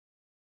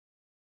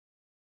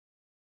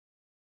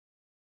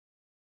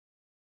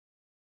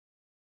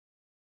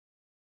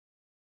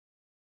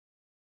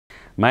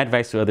My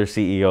advice to other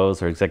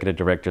CEOs or executive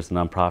directors of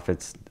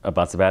nonprofits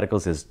about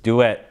sabbaticals is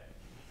do it.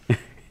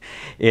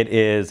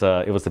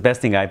 It was the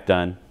best thing I've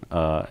done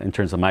in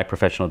terms of my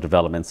professional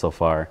development so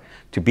far,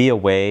 to be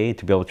away,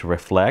 to be able to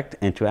reflect,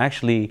 and to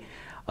actually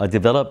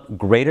develop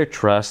greater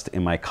trust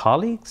in my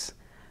colleagues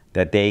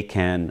that they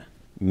can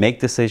make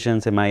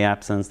decisions in my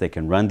absence, they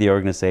can run the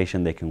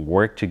organization, they can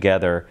work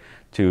together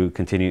to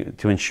continue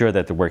to ensure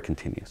that the work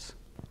continues.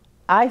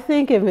 I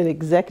think if an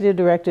executive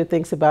director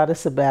thinks about a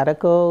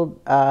sabbatical,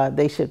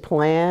 they should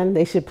plan, and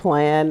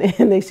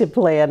they should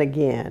plan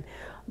again.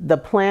 The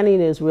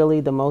planning is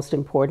really the most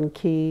important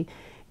key.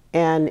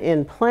 And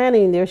in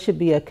planning, there should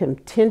be a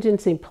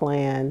contingency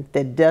plan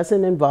that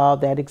doesn't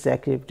involve that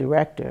executive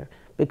director.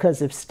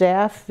 Because if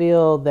staff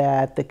feel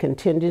that the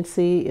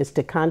contingency is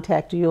to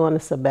contact you on a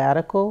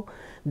sabbatical,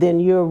 then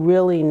you're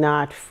really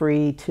not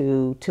free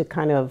to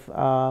kind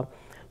of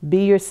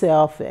be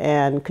yourself,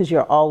 and because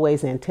you're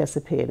always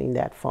anticipating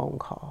that phone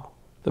call.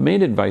 The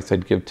main advice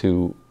I'd give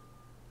to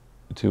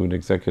an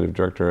executive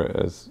director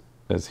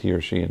as he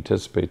or she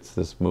anticipates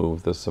this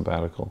move, this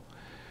sabbatical,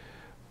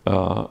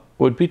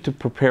 would be to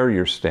prepare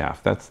your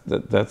staff. That's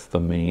the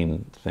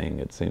main thing,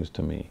 it seems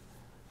to me,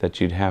 that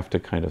you'd have to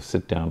kind of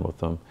sit down with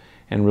them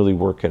and really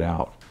work it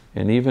out.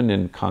 And even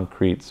in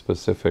concrete,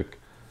 specific,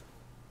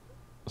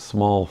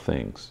 small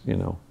things, you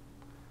know,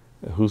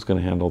 who's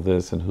going to handle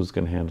this and who's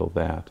going to handle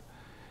that,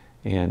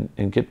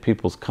 and get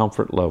people's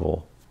comfort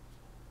level,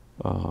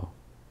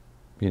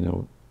 you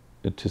know,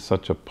 to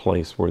such a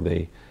place where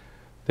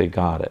they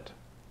got it.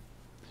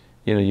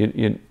 You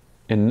know,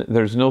 and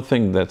there's no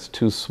thing that's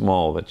too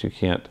small that you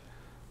can't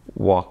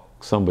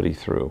walk somebody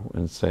through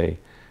and say,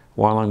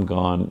 while I'm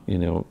gone, you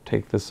know,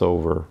 take this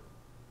over.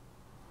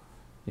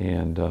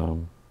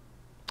 And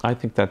I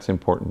think that's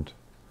important,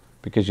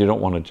 because you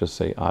don't want to just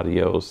say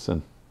adios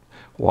and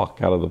walk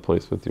out of the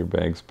place with your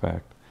bags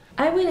packed.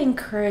 I would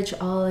encourage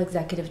all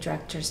executive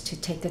directors to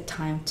take the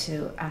time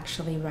to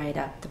actually write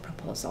up the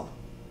proposal.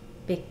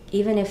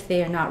 Even if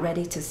they are not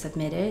ready to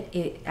submit it,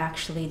 it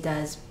actually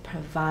does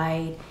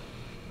provide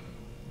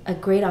a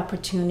great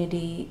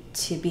opportunity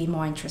to be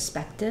more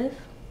introspective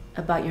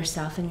about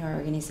yourself and your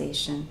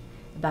organization,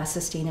 about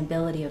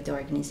sustainability of the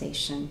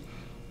organization,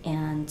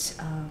 and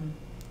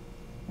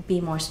be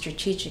more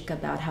strategic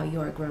about how you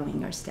are growing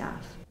your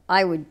staff.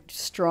 I would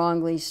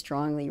strongly,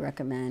 strongly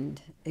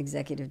recommend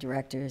executive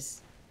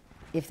directors,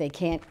 if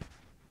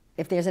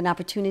there's an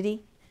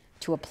opportunity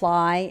to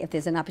apply, if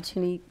there's an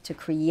opportunity to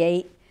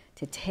create,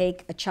 to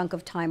take a chunk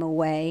of time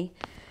away.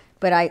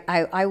 But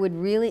I would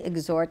really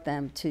exhort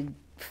them to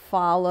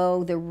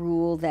follow the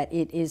rule that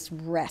it is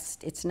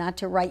rest. It's not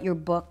to write your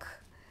book.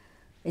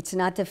 It's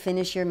not to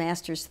finish your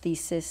master's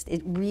thesis.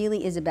 It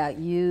really is about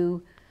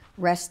you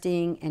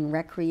resting and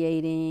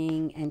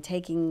recreating and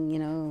taking, you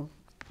know,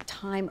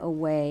 time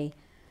away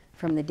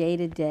from the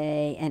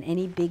day-to-day and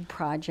any big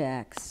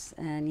projects.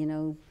 And, you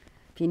know,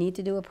 if you need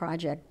to do a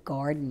project,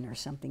 garden or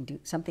something, do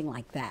something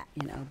like that,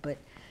 you know. But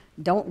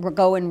don't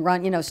go and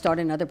run, you know, start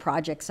another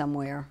project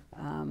somewhere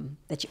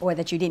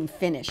that you didn't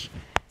finish.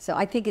 So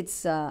I think it's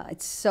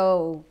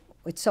so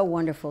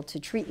wonderful to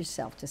treat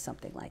yourself to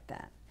something like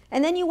that.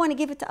 And then you want to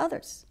give it to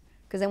others,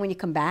 because then when you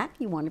come back,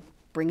 you want to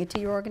bring it to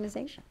your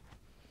organization.